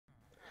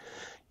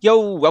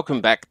Yo,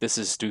 welcome back. This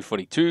is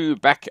Stu42,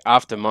 back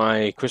after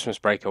my Christmas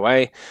break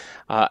away.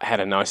 Had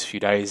a nice few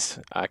days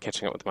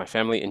catching up with my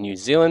family in New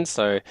Zealand,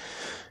 so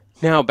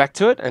now back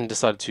to it and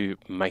decided to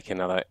make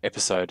another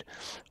episode.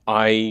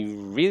 I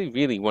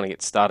really want to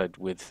get started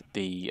with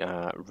the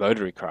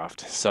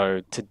Rotarycraft.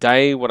 So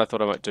today, what I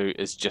thought I might do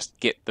is just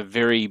get the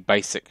very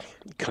basic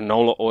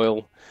canola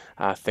oil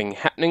thing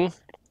happening.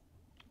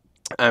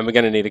 And we're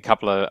going to need a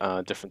couple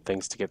of different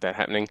things to get that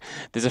happening.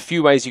 There's a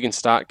few ways you can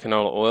start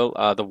canola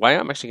oil. The way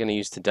I'm actually going to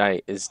use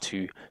today is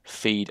to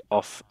feed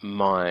off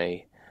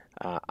my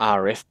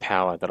RF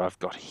power that I've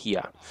got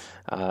here.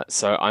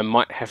 So I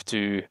might have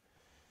to,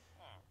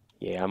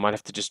 I might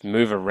have to just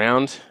move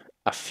around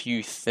a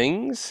few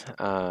things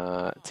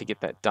to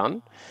get that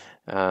done.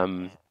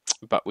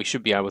 But we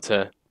should be able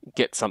to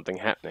get something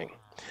happening.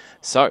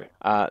 So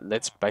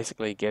let's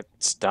basically get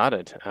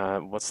started.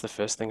 What's the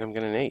first thing I'm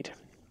going to need?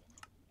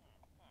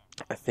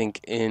 I think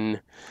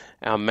in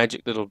our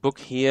magic little book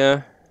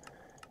here,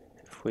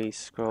 if we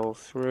scroll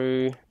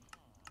through,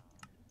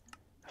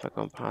 have I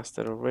gone past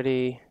it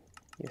already?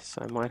 Yes,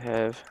 I might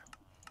have.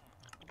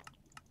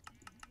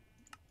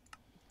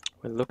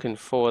 We're looking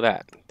for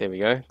that. There we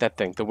go, that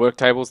thing. The work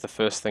table is the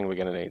first thing we're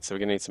going to need. So we're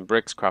going to need some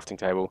bricks, crafting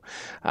table,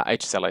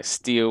 HSLA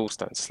steel,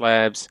 stone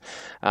slabs.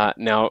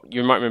 Now,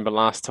 you might remember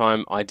last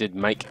time I did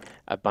make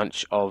a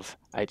bunch of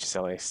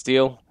HSLA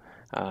steel.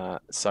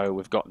 So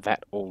we've got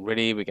that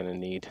already. We're going to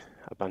need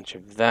a bunch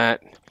of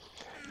that.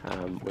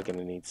 We're going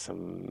to need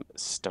some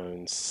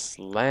stone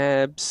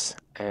slabs,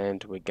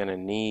 and we're going to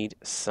need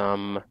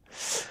some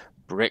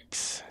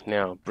bricks.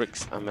 Now,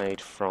 bricks are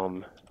made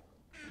from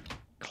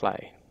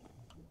clay.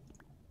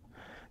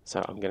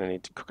 So I'm going to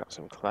need to cook up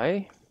some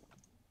clay.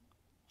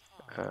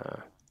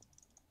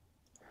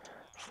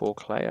 4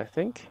 clay, I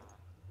think.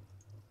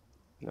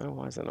 No,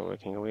 why is that not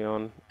working? Are we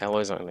on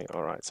alloys only?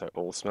 Alright, so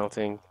all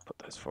smelting. Put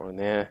those 4 in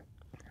there.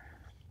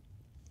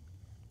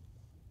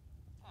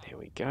 There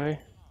we go.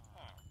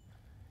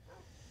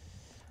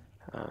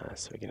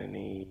 So we're going to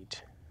need,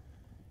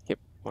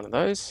 one of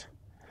those.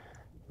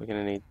 We're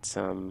going to need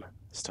some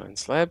stone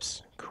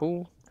slabs.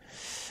 Cool.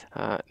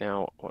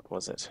 Now, what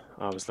was it?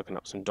 I was looking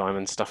up some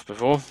diamond stuff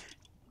before.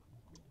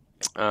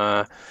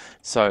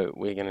 So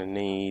we're going to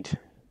need,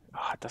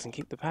 it doesn't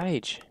keep the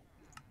page.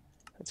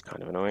 That's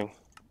kind of annoying.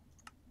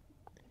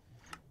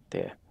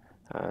 There.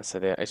 So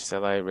there,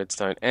 HSLA,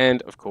 redstone,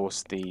 and of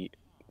course the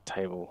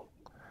table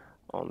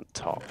on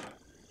top.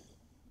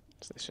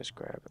 So let's just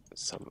grab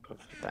some of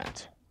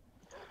that.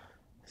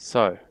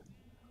 So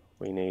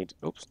we need,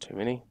 too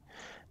many.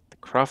 The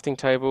crafting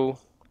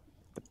table,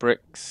 the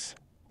bricks,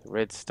 the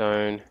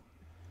redstone,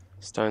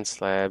 stone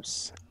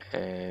slabs,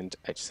 and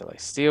HSLA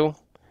steel.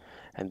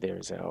 And there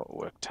is our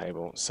work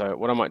table. So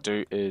what I might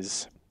do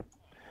is,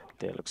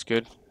 there looks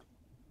good.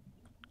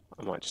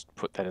 I might just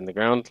put that in the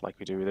ground like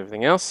we do with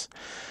everything else.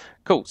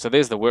 Cool, so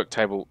there's the work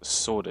table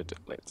sorted.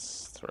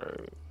 Let's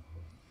throw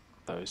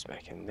those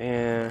back in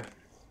there.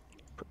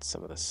 Put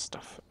some of this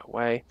stuff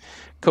away.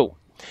 Cool.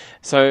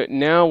 So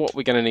now what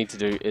we're going to need to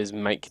do is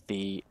make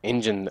the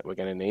engine that we're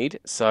going to need.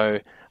 So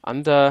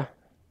under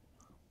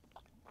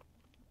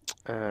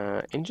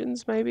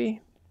engines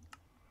maybe?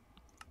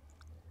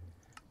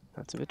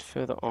 That's a bit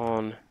further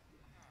on.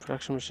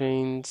 Production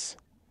machines.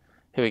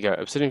 Here we go.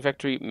 Obsidian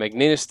factory,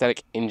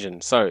 magnetostatic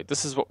engine. So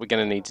this is what we're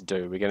going to need to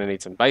do. We're going to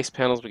need some base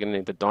panels. We're going to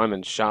need the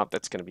diamond shaft.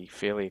 That's going to be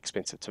fairly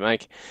expensive to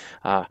make.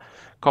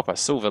 Copper,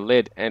 silver,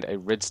 lead, and a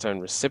redstone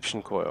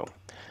reception coil.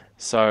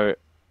 So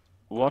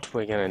what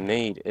we're going to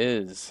need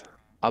is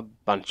a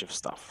bunch of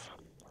stuff.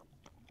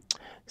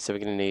 So we're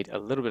going to need a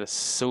little bit of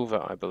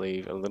silver, I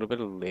believe, a little bit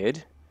of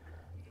lead.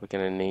 We're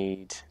going to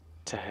need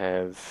to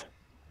have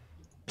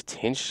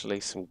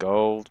potentially some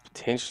gold,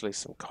 potentially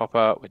some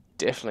copper. We're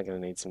definitely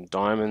going to need some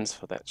diamonds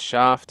for that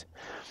shaft.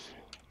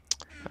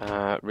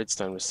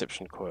 Redstone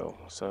reception coil.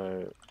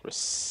 So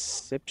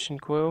reception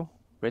coil,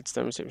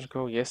 redstone reception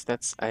coil. Yes,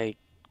 that's a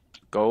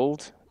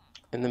gold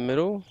in the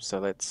middle. So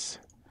let's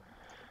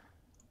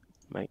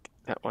make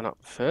that one up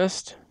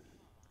first.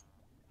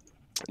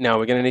 Now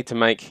we're going to need to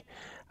make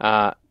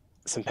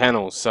some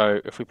panels.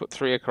 So if we put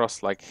 3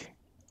 across like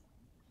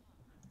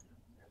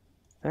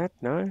that,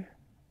 no,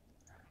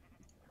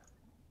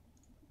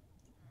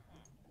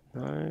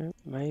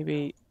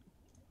 maybe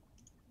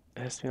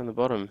it has to be on the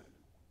bottom.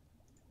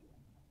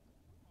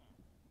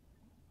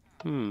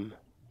 Don't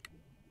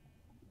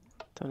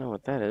know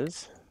what that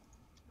is.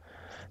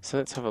 So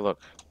let's have a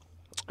look.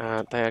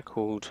 They are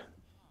called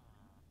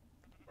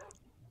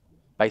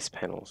base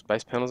panels.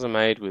 Base panels are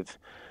made with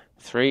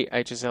 3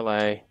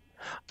 HSLA.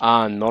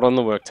 Not on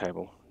the work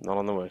table. Not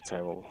on the work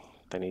table.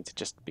 They need to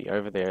just be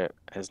over there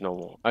as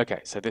normal.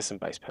 Okay, so there's some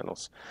base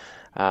panels.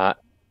 Now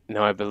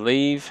I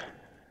believe,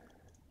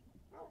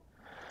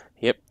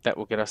 that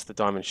will get us the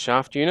diamond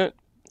shaft unit.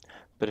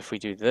 But if we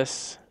do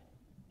this,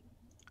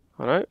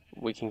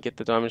 we can get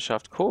the diamond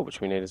shaft core, which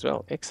we need as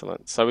well.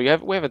 Excellent. So we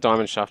have a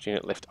diamond shaft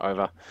unit left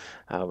over,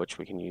 which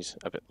we can use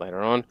a bit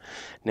later on.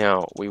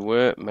 Now we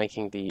were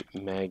making the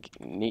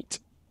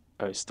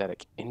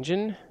magnetostatic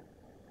engine,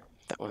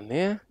 that one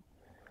there.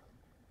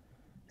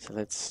 So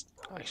let's,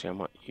 actually I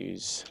might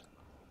use,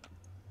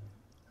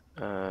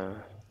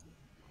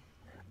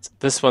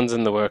 this one's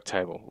in the work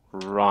table.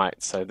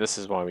 Right, so this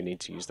is why we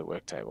need to use the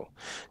work table.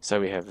 So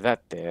we have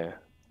that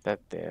there, that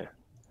there.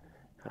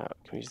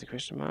 Can we use the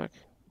question mark?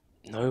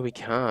 No, we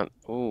can't.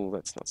 Oh,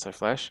 that's not so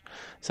flash.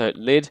 So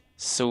lead,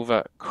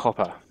 silver,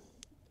 copper.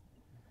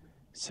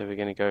 So we're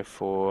going to go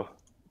for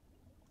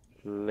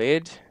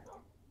lead,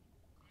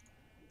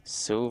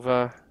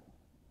 silver,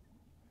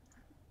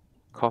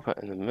 copper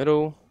in the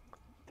middle,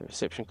 the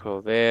reception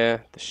coil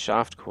there, the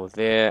shaft coil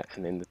there,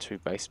 and then the two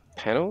base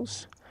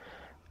panels.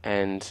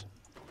 And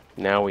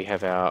now we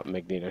have our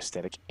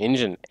magnetostatic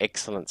engine.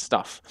 Excellent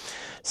stuff.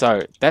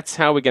 So that's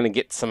how we're going to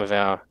get some of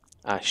our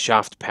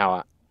shaft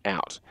power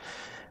out.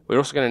 We're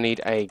also going to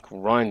need a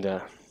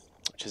grinder,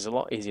 which is a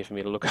lot easier for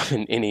me to look up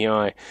in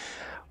NEI.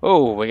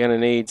 Oh, we're going to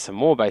need some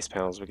more base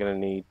panels. We're going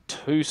to need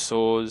 2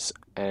 saws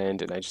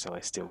and an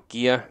HSLA steel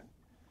gear.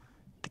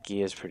 The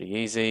gear is pretty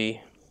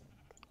easy.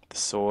 The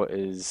saw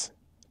is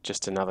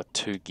just another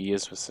 2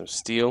 gears with some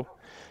steel.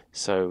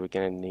 So we're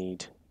going to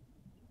need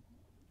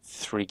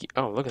 3.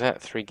 Oh, look at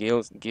that! 3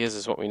 gears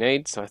is what we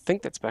need. So I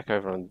think that's back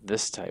over on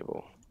this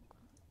table.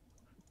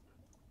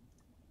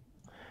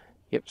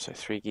 Yep. So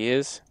 3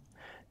 gears.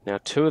 Now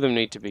 2 of them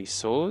need to be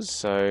saws.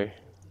 So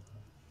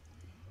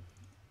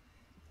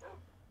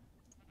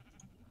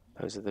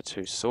those are the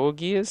 2 saw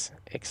gears.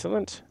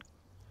 Excellent.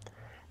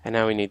 And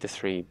now we need the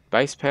 3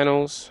 base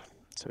panels.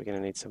 So we're going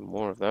to need some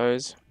more of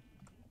those.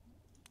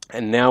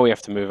 And now we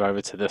have to move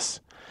over to this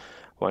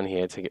one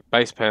here to get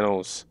base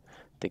panels,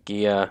 the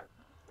gear,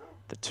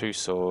 the 2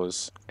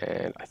 saws,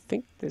 and I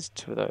think there's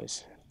 2 of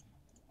those.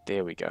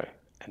 There we go.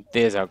 And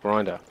there's our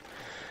grinder.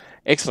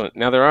 Excellent.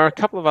 Now there are a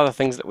couple of other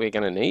things that we're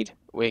going to need.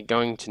 We're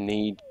going to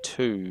need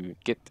to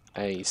get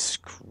a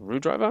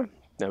screwdriver.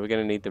 Now we're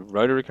going to need the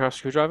Rotarycraft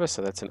screwdriver,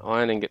 so that's an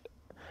iron ingot,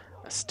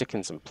 a stick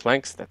and some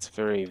planks. That's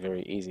very,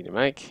 very easy to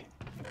make.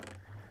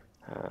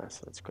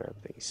 So let's grab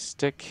the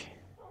stick.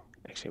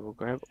 Actually, we'll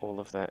grab all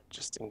of that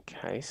just in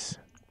case.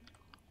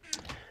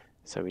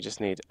 So we just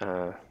need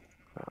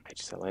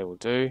HSLA will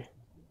do,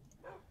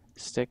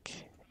 stick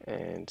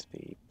and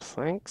the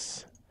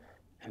planks,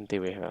 and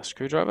there we have our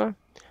screwdriver.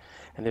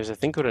 And there's a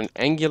thing called an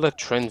angular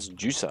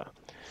transducer,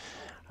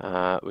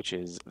 which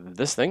is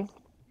this thing,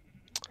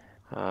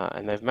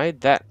 and they've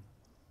made that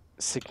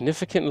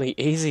significantly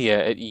easier.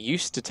 It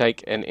used to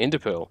take an ender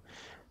pearl,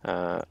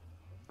 but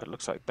it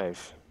looks like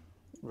they've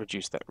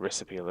reduced that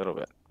recipe a little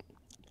bit.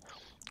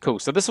 Cool,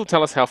 so this will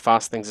tell us how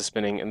fast things are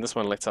spinning, and this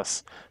one lets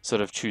us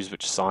sort of choose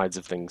which sides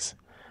of things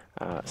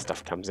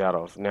stuff comes out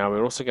of. Now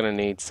we're also going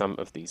to need some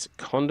of these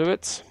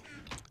conduits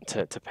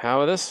to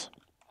power this.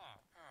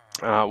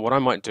 What I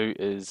might do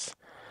is,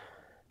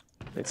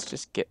 let's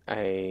just get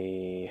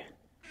a,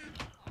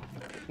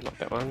 not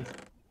that one,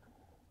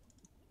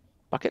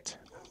 bucket,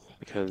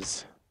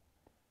 because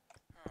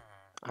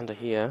under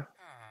here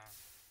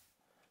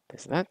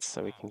there's that,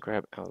 so we can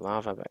grab our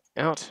lava back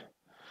out.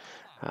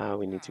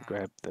 We need to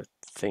grab the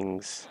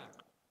things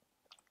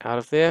out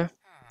of there.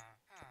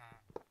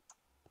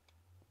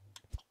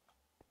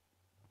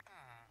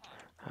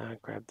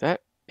 Grab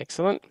that,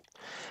 excellent.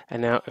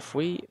 And now if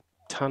we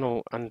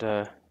tunnel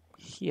under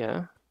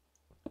here,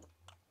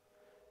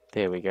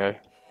 there we go,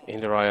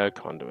 Ender IO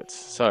conduits.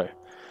 So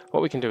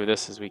what we can do with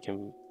this is we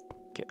can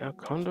get our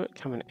conduit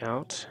coming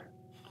out,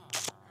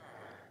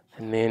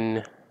 and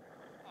then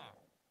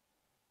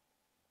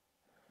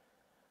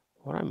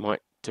what I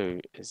might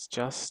do is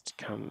just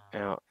come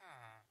out.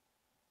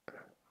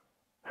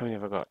 How many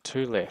have I got?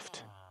 2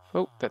 left.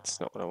 Oh, that's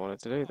not what I wanted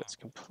to do. That's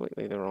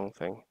completely the wrong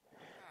thing.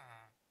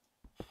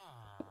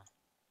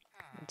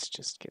 Let's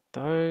just get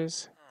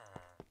those.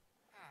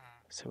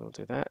 So we'll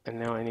do that. And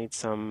now I need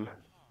some,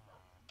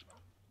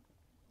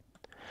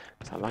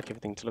 so I like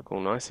everything to look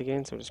all nice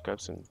again, so we'll just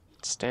grab some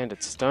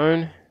standard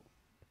stone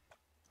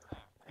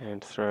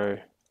and throw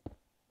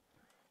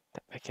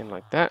that back in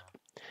like that.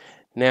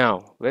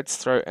 Now let's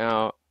throw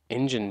our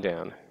engine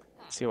down,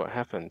 see what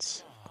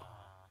happens.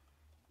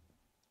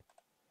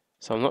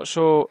 So I'm not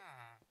sure,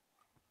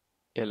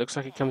 yeah, it looks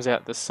like it comes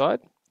out this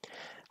side,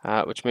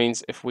 which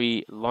means if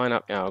we line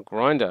up our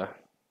grinder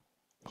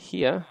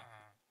here,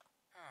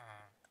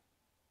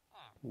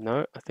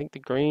 no, I think the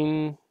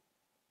green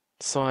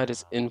side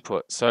is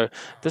input. So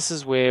this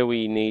is where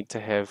we need to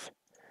have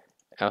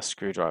our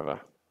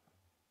screwdriver.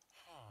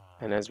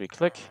 And as we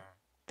click,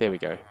 there we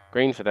go,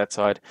 green for that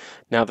side.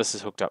 Now this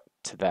is hooked up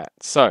to that.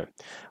 So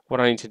what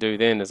I need to do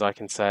then is I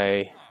can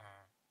say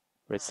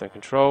redstone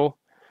control,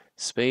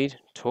 speed,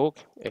 torque,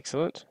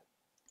 excellent.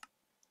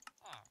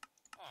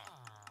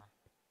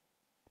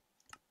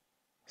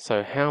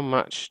 So how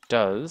much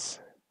does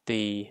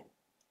the,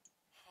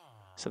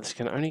 so this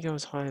can only go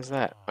as high as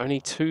that, only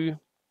 2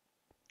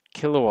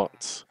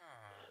 kilowatts.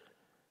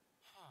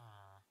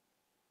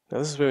 Now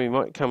this is where we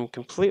might come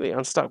completely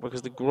unstuck,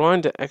 because the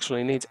grinder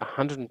actually needs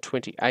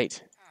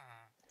 128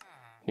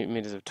 newton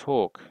meters of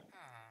torque.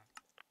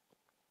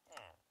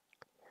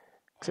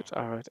 Accept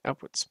our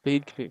output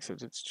speed can be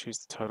accepted to choose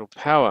the total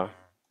power.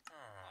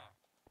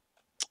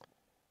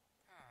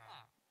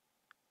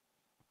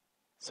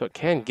 So it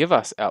can give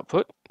us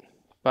output,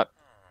 but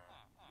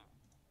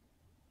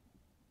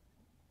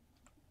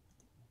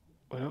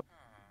we're not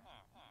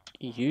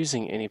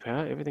using any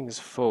power. Everything is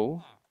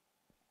full.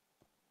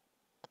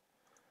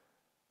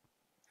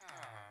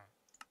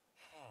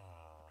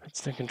 It's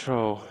the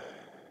control.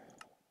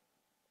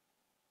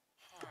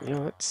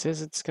 Yeah, it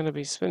says it's going to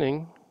be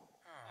spinning,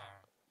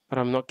 but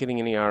I'm not getting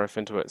any RF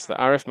into it. So the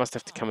RF must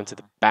have to come into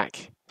the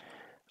back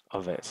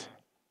of it.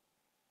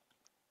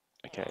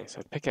 Okay,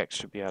 so pickaxe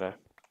should be able to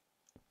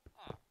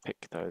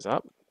pick those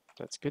up.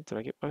 That's good. Did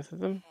I get both of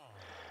them?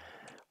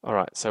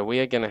 Alright, so we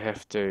are going to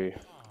have to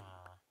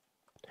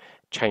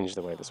change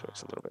the way this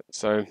works a little bit.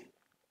 So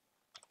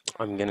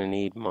I'm going to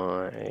need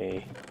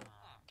my...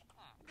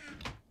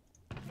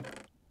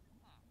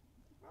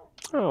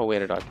 Oh, where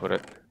did I put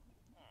it?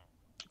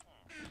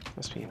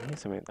 Must be in here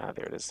somewhere. Ah,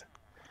 there it is.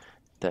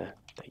 The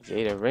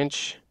Yeta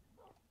wrench.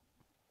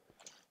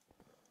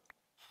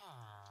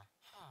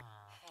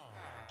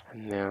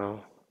 And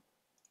now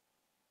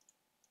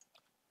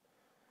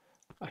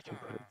I can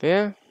put it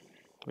there,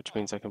 which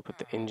means I can put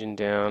the engine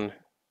down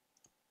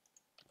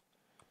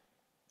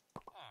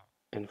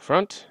in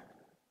front.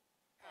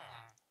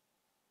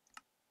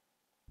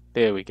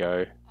 There we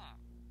go.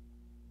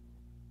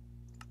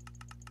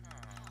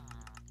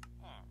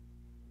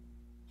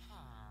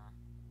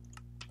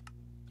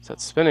 So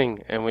it's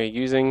spinning, and we're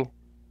using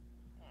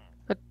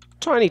a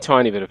tiny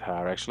bit of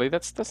power, actually.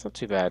 That's not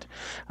too bad.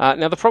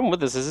 Now, the problem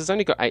with this is it's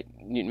only got 8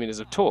 Newton meters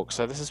of torque,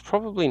 so this is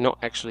probably not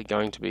actually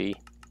going to be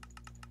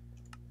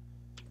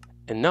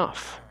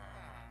enough.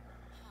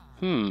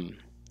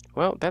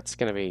 Well, that's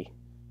going to be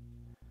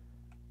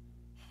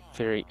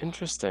very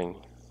interesting.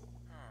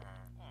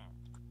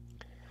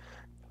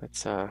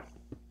 Let's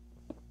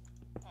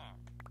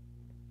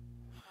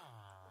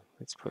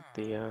put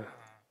the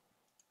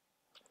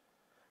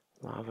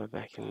lava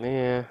back in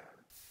there.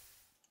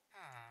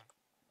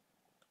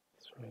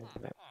 Throw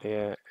that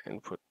there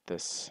and put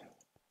this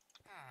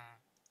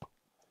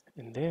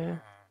in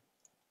there.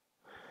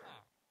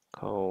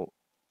 Coal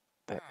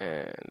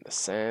and the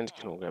sand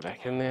can all go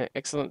back in there.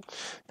 Excellent.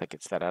 That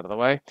gets that out of the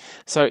way.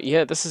 So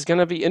yeah, this is going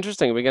to be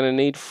interesting. We're going to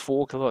need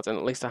 4 kilowatts and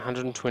at least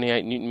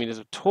 128 Newton meters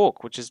of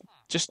torque, which is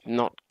just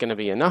not going to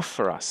be enough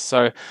for us.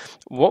 So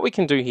what we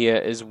can do here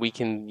is we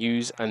can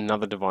use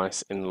another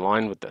device in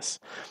line with this.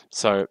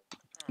 So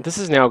this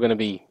is now going to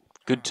be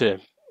good to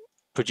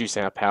produce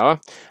our power.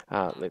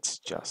 Let's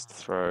just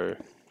throw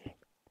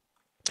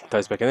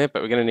those back in there,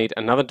 but we're going to need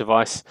another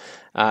device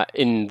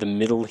in the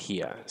middle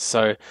here.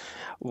 So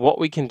what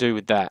we can do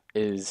with that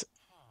is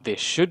there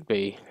should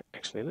be,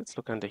 actually let's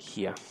look under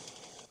here.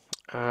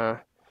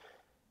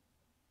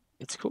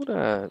 It's called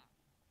a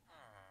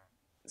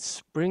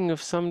spring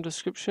of some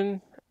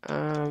description.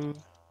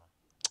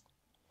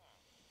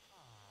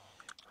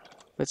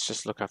 Let's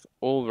just look up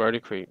all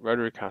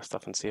Rotarycraft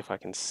stuff and see if I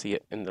can see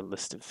it in the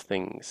list of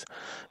things.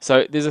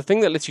 So there's a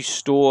thing that lets you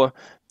store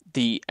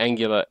the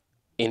angular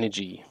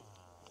energy.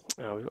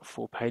 We've got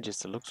 4 pages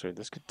to look through.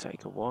 This could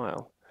take a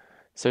while.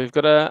 So we've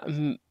got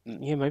a,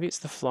 yeah, maybe it's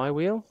the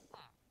flywheel.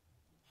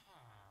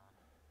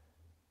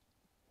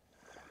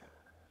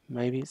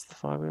 Maybe it's the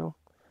flywheel.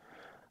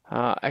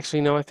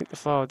 Actually, no, I think the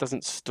flywheel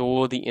doesn't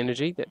store the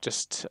energy. That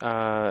just,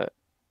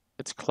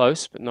 it's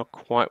close, but not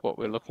quite what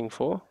we're looking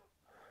for.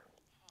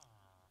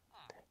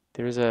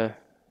 There is a,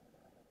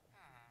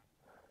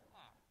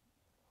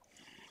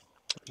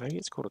 maybe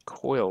it's called a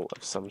coil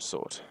of some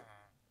sort.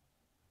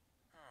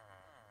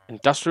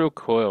 Industrial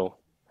coil.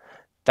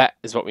 That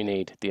is what we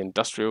need, the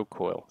industrial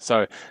coil.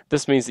 So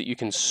this means that you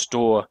can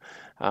store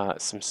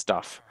some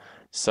stuff.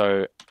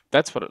 So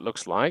that's what it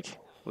looks like.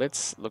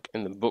 Let's look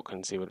in the book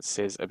and see what it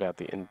says about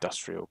the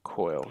industrial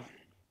coil.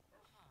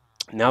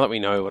 Now that we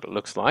know what it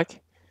looks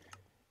like,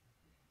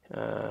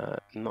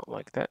 not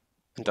like that.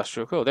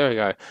 Industrial coil, there we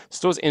go.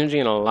 Stores energy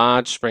in a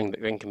large spring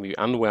that then can be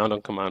unwound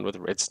on command with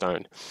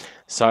redstone.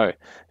 So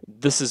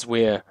this is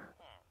where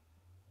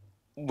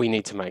we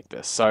need to make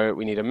this. So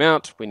we need a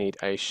mount, we need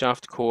a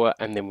shaft core,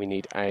 and then we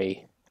need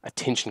a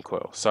tension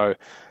coil. So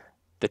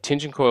the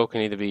tension coil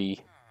can either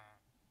be,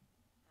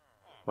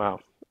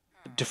 well,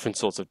 different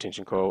sorts of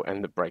tension coil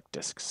and the brake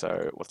disc.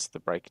 So what's the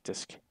brake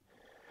disc?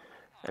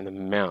 And the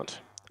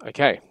mount.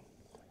 Okay.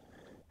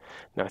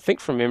 Now I think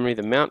from memory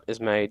the mount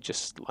is made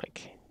just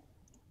like,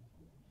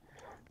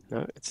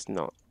 no, it's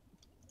not.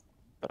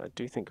 But I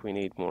do think we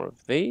need more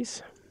of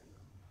these.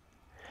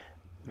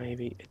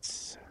 Maybe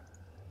it's,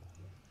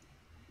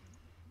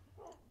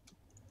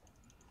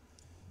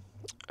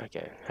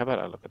 okay, how about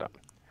I look it up?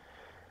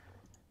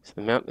 So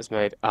the mount is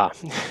made,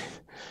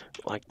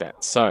 like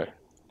that. So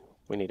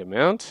we need a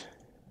mount.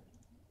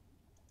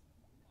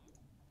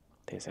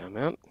 There's our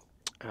mount.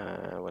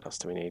 What else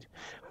do we need?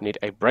 We need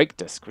a brake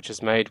disc, which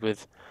is made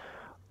with,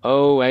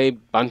 a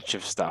bunch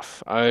of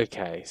stuff.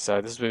 Okay,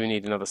 so this is where we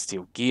need another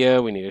steel gear.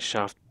 We need a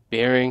shaft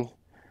bearing.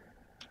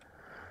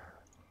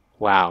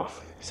 Wow,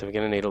 so we're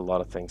going to need a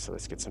lot of things. So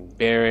let's get some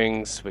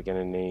bearings. We're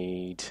going to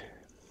need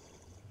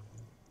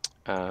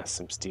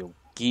some steel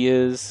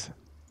gears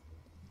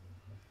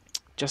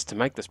just to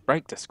make this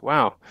brake disc.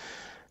 Wow.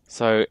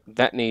 So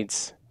that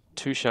needs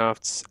 2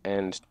 shafts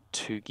and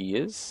 2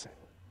 gears.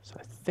 So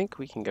I think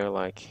we can go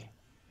like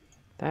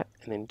that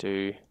and then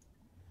do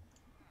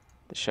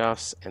the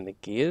shafts and the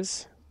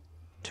gears.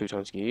 2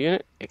 times gear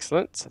unit.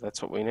 Excellent. So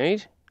that's what we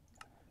need.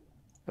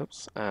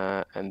 Oops.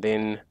 And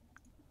then,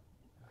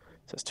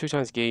 so it's 2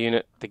 times gear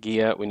unit, the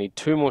gear. We need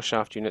 2 more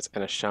shaft units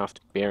and a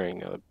shaft bearing.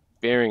 Now the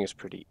bearing is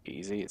pretty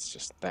easy. It's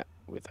just that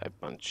with a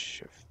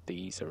bunch of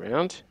these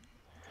around.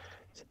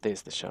 So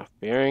there's the shaft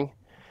bearing.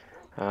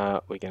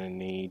 We're going to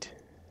need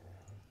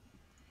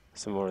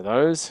some more of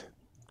those.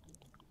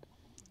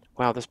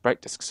 Wow, this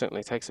brake disc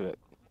certainly takes a bit.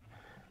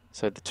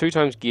 So the 2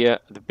 times gear,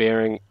 the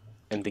bearing,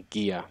 and the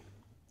gear.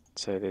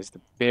 So there's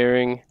the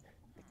bearing,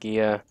 the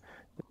gear,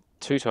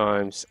 2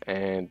 times,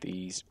 and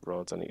these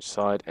rods on each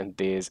side. And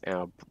there's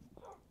our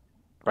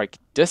brake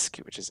disc,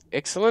 which is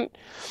excellent.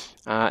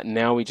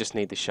 Now we just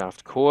need the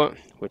shaft core,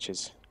 which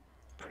is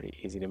pretty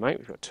easy to make.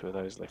 We've got 2 of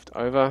those left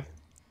over.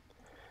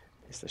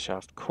 There's the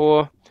shaft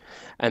core.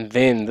 And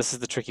then this is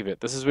the tricky bit.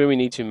 This is where we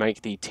need to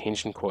make the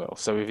tension coil.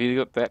 So we've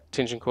either got that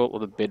tension coil or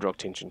the bedrock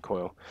tension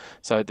coil.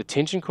 So the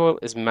tension coil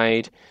is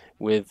made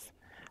with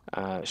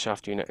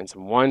shaft unit and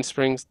some wind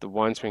springs. The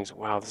wind springs,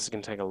 wow, this is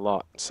going to take a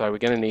lot. So we're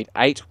going to need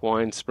 8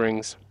 wind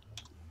springs.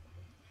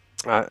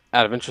 Out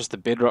of interest, the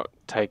bedrock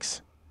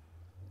takes,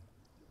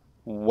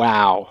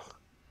 wow,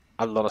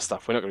 a lot of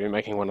stuff. We're not going to be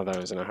making one of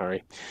those in a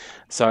hurry.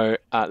 So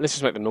let's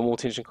just make the normal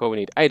tension coil. We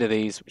need 8 of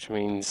these, which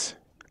means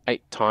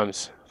 8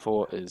 times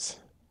 4 is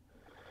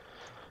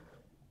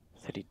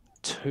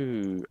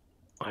 32,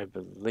 I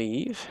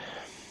believe.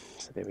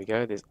 So there we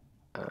go. There's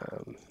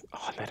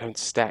oh, they don't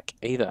stack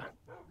either.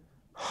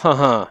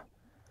 Haha.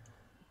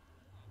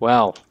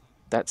 Well,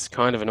 that's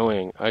kind of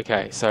annoying.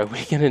 Okay, so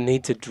we're going to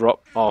need to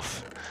drop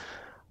off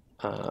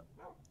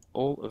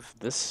all of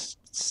this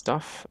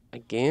stuff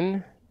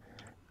again.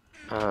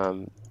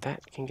 That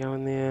can go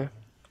in there.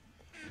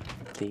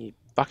 The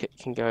bucket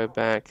can go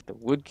back. The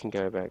wood can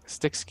go back. The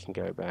sticks can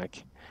go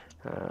back.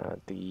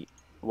 The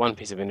one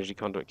piece of energy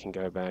conduit can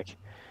go back.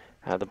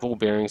 The ball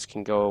bearings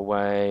can go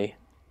away.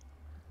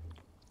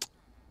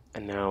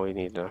 And now we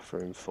need enough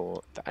room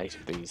for the 8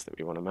 of these that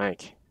we want to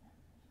make.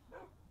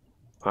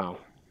 Wow.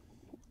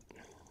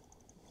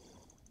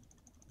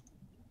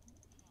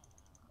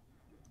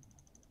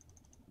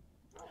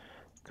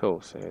 Cool,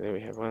 so there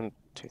we have 1,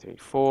 2, 3,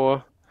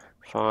 4,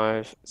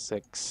 5,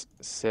 6,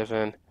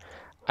 7,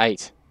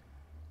 8.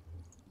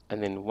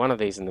 And then one of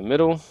these in the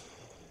middle,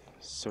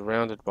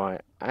 surrounded by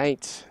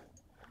 8.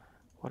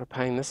 What a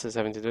pain this is,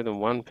 having to do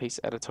them one piece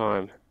at a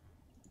time.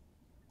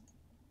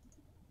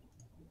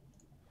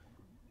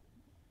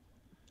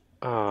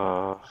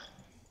 Ah,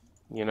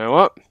 you know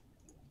what?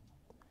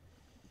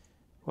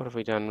 What have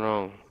we done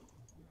wrong?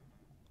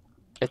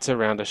 It's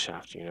around a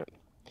shaft unit.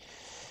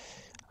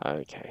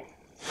 Okay.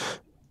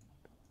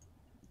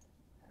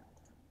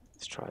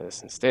 Let's try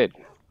this instead.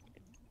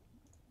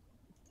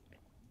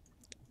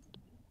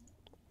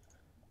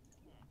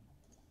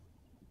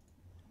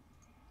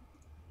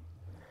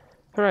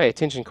 Hooray,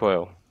 tension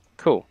coil.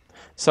 Cool.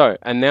 So,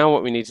 and now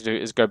what we need to do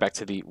is go back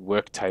to the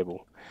work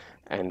table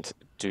and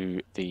do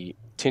the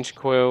tension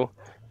coil,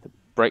 the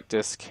brake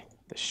disc,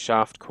 the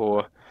shaft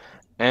core,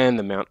 and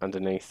the mount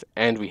underneath,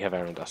 and we have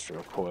our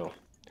industrial coil.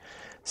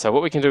 So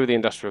what we can do with the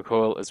industrial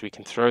coil is we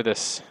can throw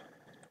this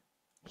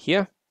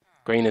here.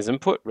 Green is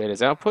input, red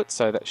is output,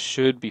 so that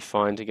should be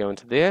fine to go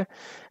into there.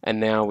 And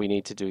now we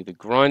need to do the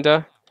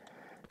grinder,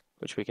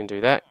 which we can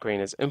do that. Green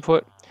is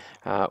input.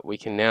 We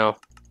can now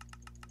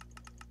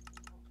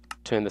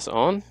turn this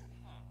on.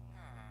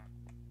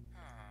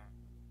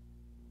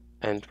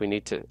 And we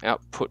need to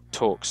output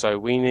torque. So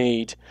we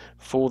need,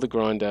 for the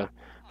grinder,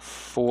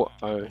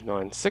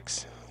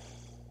 4096.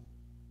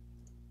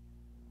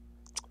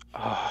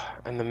 Oh,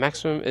 and the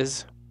maximum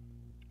is...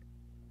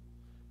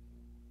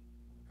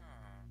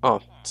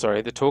 Oh,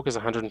 sorry, the torque is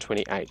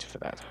 128 for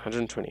that.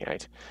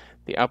 128.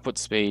 The output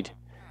speed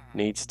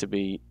needs to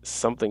be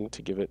something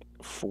to give it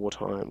 4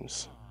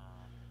 times.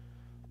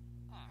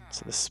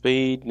 So the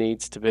speed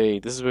needs to be...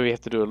 This is where we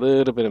have to do a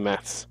little bit of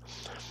maths.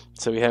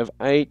 So we have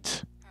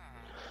 8...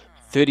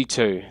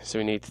 32, so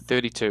we need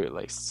 32 at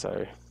least,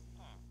 so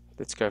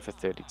let's go for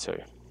 32.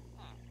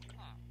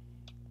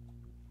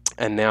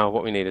 And now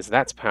what we need is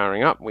that's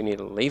powering up. We need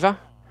a lever,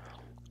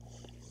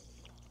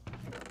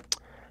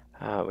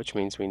 which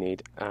means we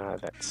need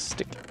that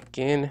stick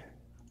again.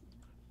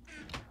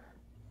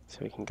 So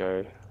we can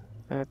go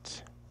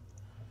that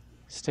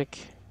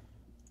stick.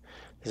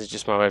 This is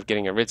just my way of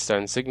getting a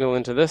redstone signal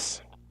into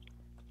this.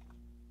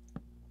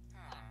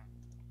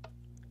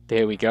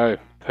 There we go.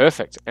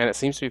 Perfect. And it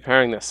seems to be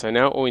powering this. So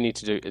now all we need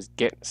to do is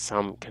get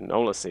some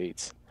canola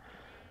seeds.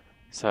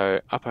 So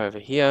up over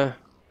here,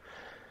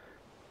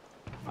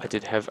 I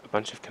did have a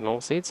bunch of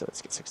canola seeds. So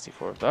let's get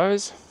 64 of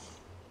those.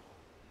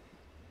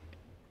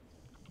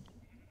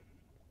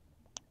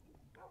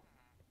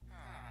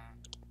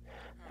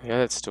 Yeah,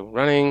 that's still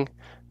running.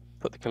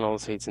 Put the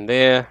canola seeds in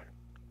there.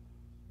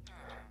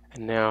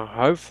 And now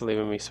hopefully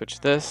when we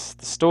switch this,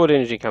 the stored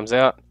energy comes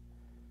out.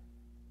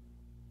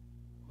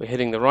 We're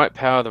hitting the right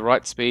power, the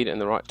right speed, and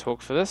the right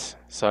torque for this.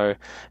 So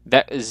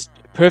that is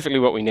perfectly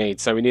what we need.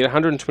 So we need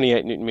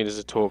 128 newton meters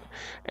of torque,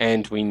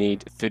 and we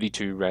need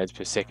 32 rads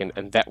per second,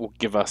 and that will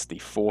give us the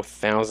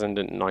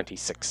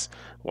 4096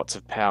 watts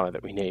of power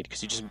that we need,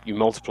 because you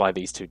multiply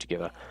these two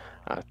together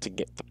to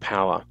get the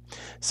power.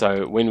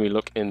 So when we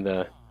look in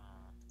the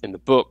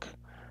book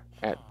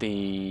at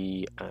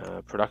the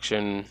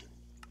production,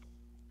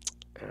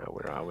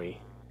 where are we?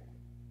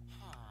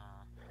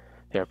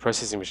 Yeah,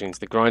 processing machines.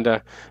 The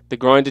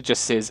grinder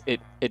just says it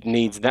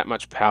needs that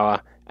much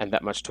power and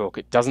that much torque.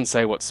 It doesn't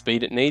say what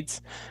speed it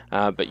needs,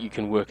 but you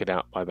can work it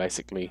out by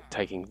basically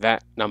taking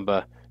that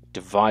number,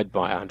 divide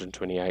by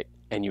 128,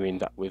 and you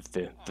end up with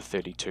the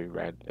 32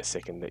 rad a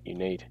second that you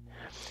need.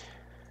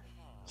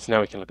 So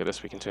now we can look at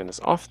this. We can turn this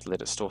off to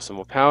let it store some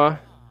more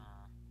power.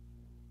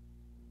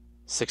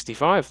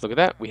 65, look at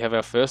that, we have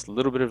our first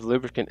little bit of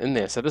lubricant in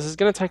there. So this is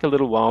going to take a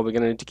little while. We're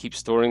going to need to keep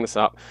storing this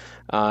up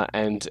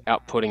and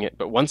outputting it,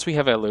 but once we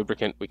have our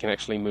lubricant, we can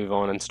actually move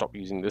on and stop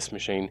using this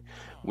machine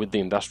with the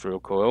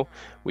industrial coil.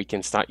 We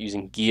can start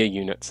using gear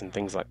units and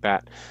things like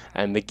that,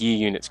 and the gear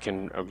units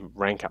can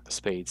rank up the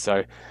speed.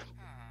 So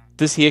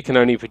this here can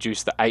only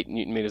produce the 8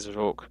 newton meters of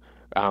torque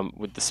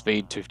with the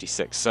speed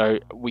 256, so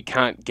we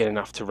can't get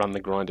enough to run the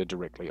grinder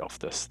directly off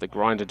this. The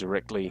grinder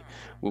directly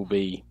will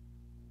be,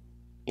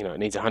 you know, it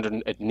needs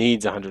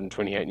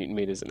 128 newton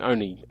meters, and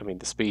only, I mean,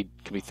 the speed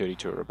can be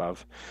 32 or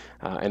above.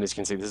 And as you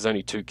can see, this is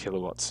only 2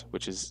 kilowatts,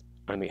 which is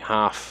only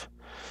half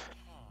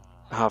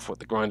what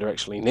the grinder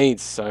actually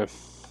needs. So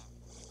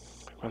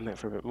run that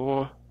for a bit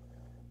more.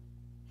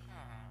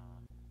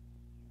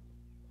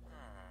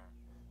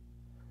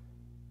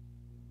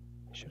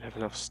 Should have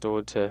enough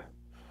stored to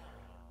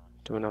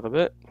do another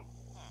bit.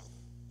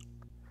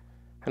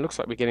 It looks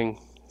like we're getting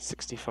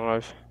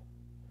 65.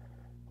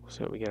 We'll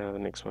see what we get out of the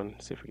next one,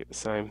 see if we get the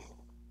same.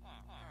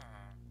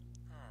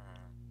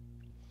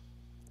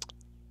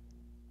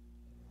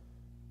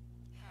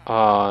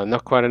 Ah,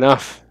 not quite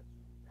enough.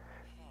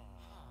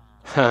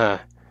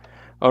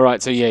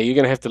 Alright, so yeah, you're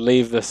going to have to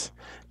leave this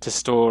to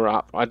store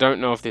up. I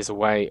don't know if there's a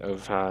way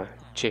of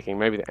checking.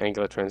 Maybe the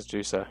angular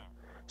transducer.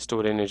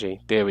 Stored energy.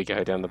 There we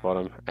go, down the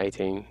bottom.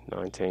 18,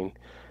 19.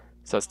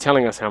 So it's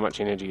telling us how much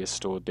energy is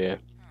stored there.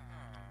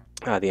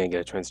 The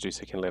angular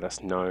transducer can let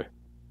us know.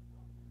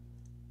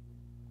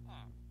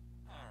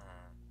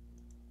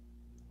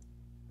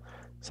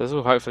 So this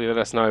will hopefully let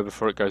us know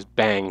before it goes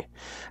bang.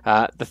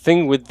 The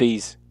thing with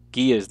these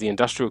gears, the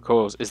industrial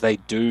coils, is they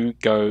do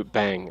go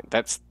bang.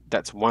 That's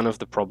one of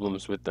the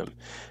problems with them.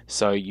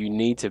 So you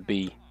need to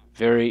be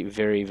very,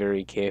 very,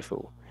 very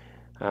careful.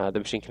 The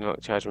machine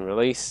cannot charge and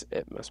release.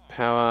 It must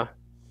power.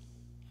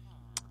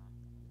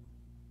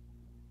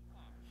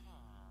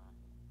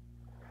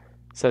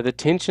 So the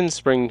tension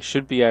spring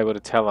should be able to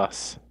tell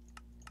us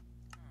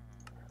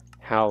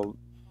how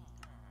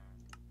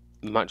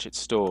much it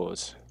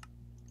stores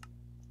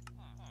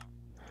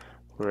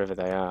wherever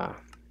they are.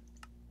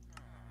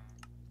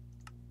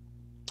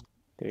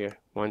 There you go,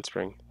 wine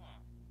spring.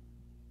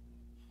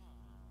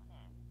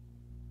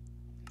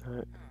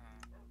 No.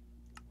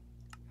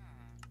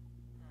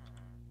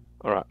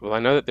 Alright, well I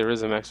know that there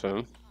is a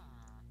maximum.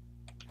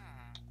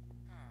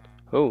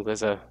 Oh,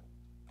 there's an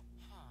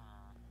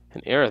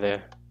error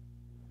there.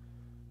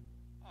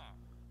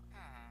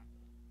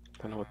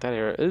 Don't know what that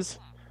error is.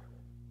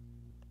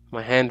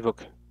 My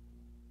handbook.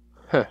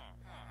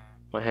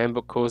 My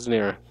handbook caused an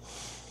error.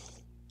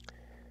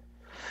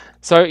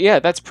 So yeah,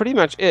 that's pretty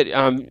much it.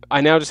 I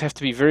now just have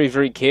to be very,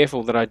 very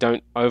careful that I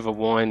don't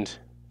overwind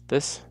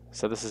this.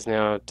 So this is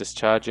now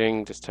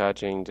discharging,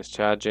 discharging,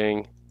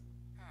 discharging,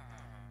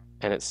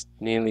 and it's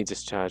nearly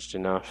discharged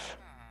enough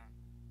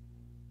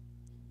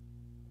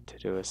to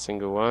do a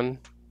single one.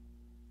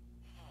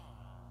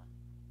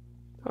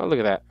 Oh, look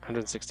at that,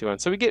 161.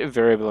 So we get a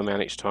variable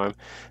amount each time.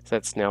 So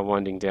that's now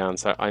winding down.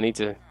 So I need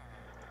to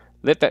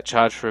let that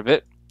charge for a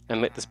bit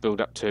and let this build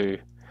up to,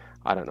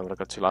 I don't know what I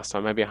got to last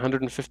time, maybe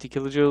 150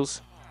 kilojoules.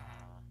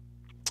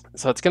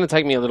 So it's going to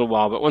take me a little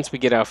while, but once we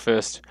get our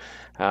first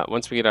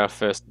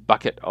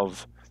bucket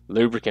of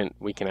lubricant,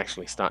 we can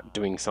actually start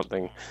doing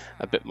something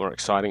a bit more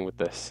exciting with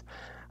this,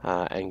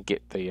 and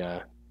get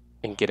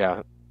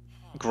our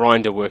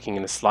grinder working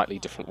in a slightly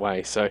different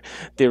way. So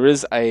there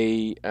is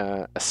a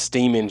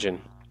steam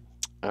engine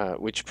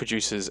which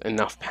produces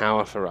enough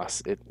power for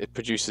us. It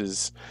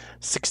produces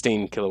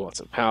 16 kilowatts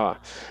of power.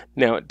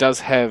 Now it does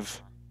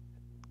have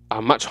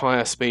a much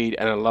higher speed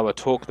and a lower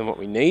torque than what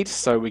we need,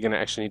 so we're going to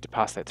actually need to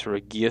pass that through a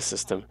gear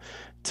system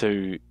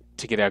to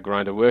get our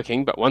grinder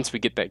working. But once we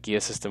get that gear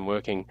system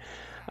working,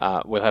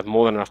 we'll have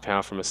more than enough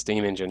power from a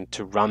steam engine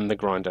to run the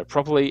grinder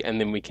properly,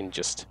 and then we can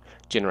just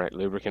generate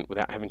lubricant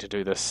without having to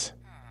do this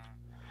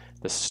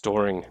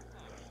storing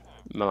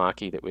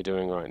malarkey that we're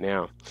doing right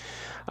now.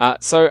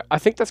 So I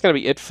think that's going to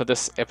be it for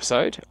this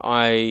episode.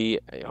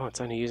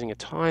 It's only using a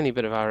tiny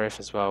bit of RF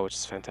as well, which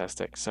is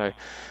fantastic. So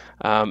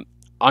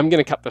I'm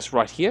going to cut this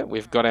right here.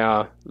 We've got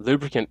our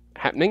lubricant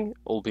happening,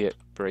 albeit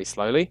very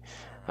slowly.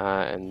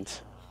 And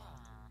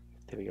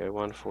there we go,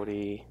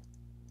 140,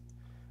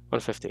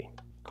 150,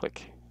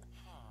 click.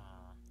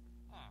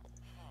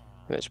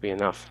 That should be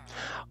enough.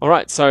 All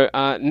right, so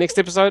next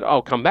episode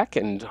I'll come back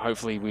and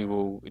hopefully we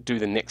will do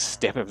the next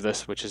step of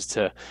this, which is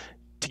to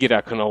get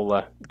our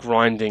canola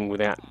grinding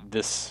without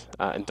this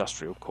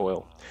industrial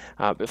coil.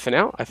 But for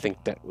now, I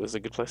think that was a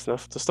good place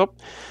enough to stop.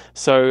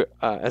 So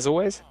as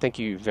always, thank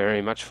you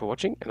very much for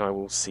watching, and I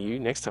will see you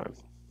next time.